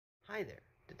Hi there.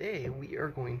 Today we are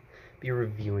going to be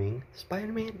reviewing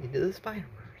Spider-Man Into the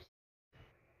Spider-Verse.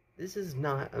 This is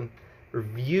not a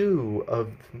review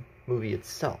of the movie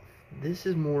itself. This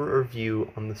is more a review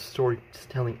on the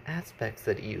storytelling aspects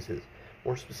that it uses.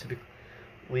 More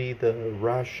specifically, the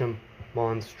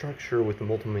Rashomon structure with the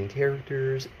multiple main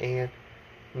characters and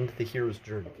the hero's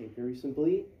journey. Okay, very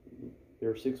simply, there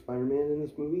are 6 Spider-Man in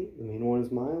this movie. The main one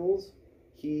is Miles.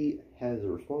 He has a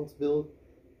responsibility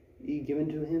given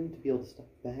to him to be able to stop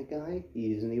the bad guy.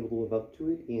 He isn't able to live up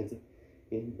to it. He ends up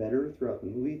getting better throughout the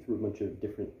movie through a bunch of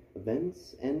different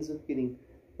events, ends up getting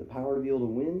the power to be able to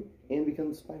win, and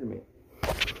becomes Spider-Man.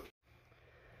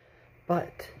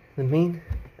 But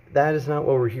that is not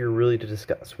what we're here really to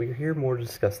discuss. We're here more to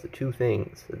discuss the 2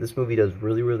 things that this movie does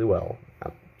really, really well,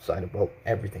 outside of, well,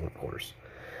 everything, of course.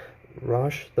 The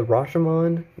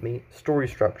Rashomon story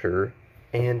structure,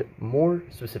 and more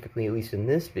specifically, at least in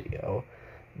this video,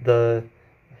 the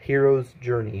hero's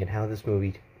journey and how this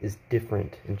movie is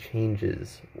different and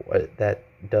changes what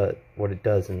it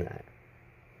does in that.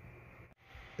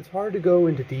 It's hard to go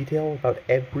into detail about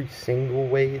every single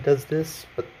way it does this,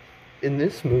 but in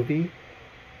this movie,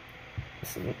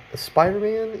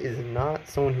 Spider-Man is not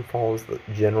someone who follows the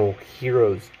general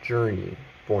hero's journey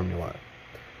formula.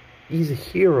 He's a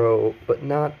hero, but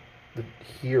not the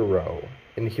hero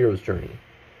in the hero's journey.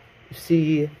 You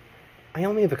see, I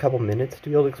only have a couple minutes to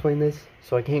be able to explain this,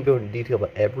 so I can't go into detail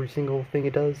about every single thing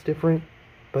it does different,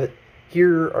 but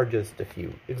here are just a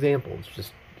few examples,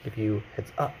 just to give you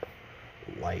heads up.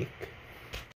 Like,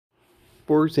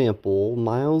 for example,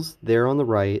 Miles, there on the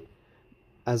right,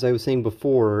 as I was saying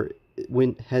before,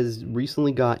 has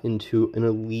recently got into an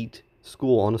elite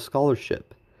school on a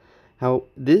scholarship. How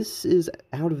this is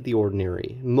out of the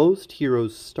ordinary. Most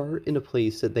heroes start in a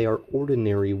place that they are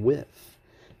ordinary with,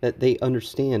 that they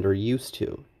understand or used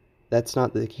to. That's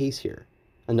not the case here.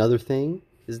 Another thing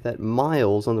is that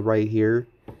Miles, on the right here,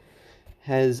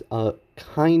 has a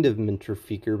kind of mentor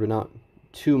figure, but not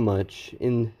too much,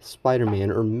 in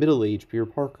Spider-Man or middle-aged Peter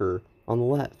Parker on the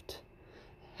left.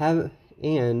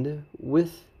 And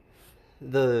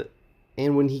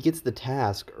when he gets the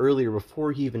task earlier,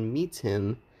 before he even meets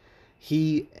him,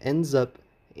 he ends up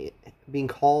being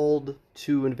called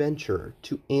to an adventure,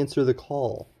 to answer the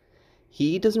call.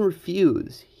 He doesn't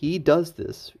refuse. He does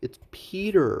this. It's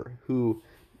Peter who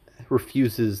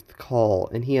refuses the call,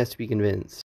 and he has to be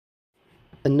convinced.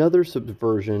 Another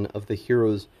subversion of the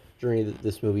hero's journey that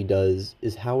this movie does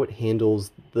is how it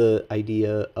handles the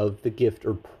idea of the gift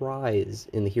or prize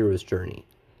in the hero's journey.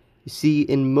 You see,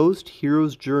 in most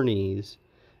heroes' journeys,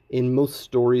 in most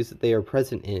stories that they are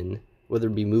present in, whether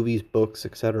it be movies, books,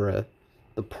 etc.,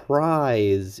 the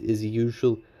prize is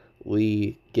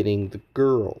usually getting the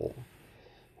girl,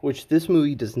 which this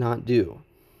movie does not do.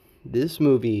 This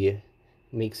movie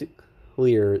makes it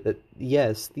clear that,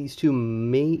 yes, these two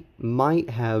might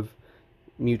have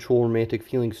mutual romantic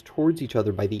feelings towards each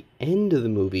other by the end of the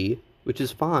movie, which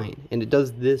is fine, and it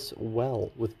does this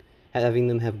well with having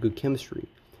them have good chemistry.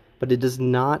 But it does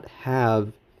not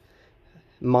have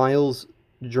Miles'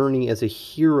 journey as a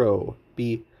hero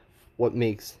be what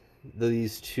makes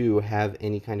these two have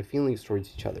any kind of feelings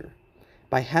towards each other.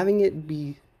 By having it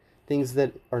be things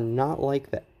that are not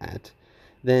like that,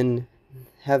 then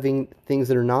having things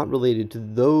that are not related to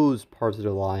those parts of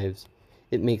their lives,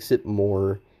 it makes it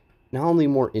not only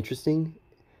more interesting,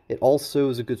 it also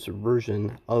is a good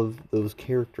subversion of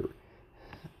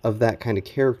that kind of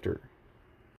character.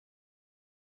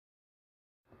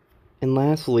 And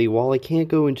lastly, while I can't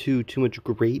go into too much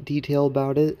great detail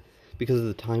about it because of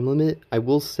the time limit, I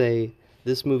will say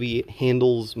this movie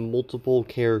handles multiple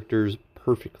characters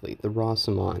perfectly, the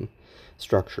Rashomon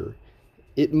structure.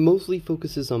 It mostly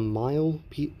focuses on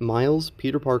Miles,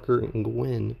 Peter Parker, and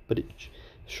Gwen, but it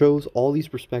shows all these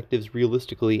perspectives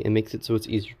realistically and makes it so it's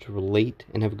easier to relate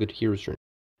and have a good hero's journey,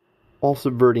 all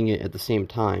subverting it at the same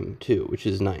time, too, which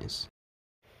is nice.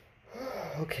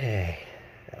 Okay,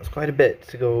 that was quite a bit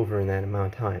to go over in that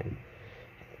amount of time.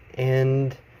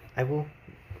 And I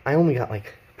only got I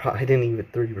didn't even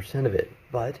get 30% of it,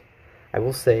 but I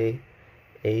will say,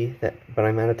 but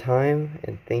I'm out of time,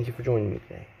 and thank you for joining me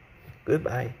today.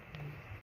 Goodbye.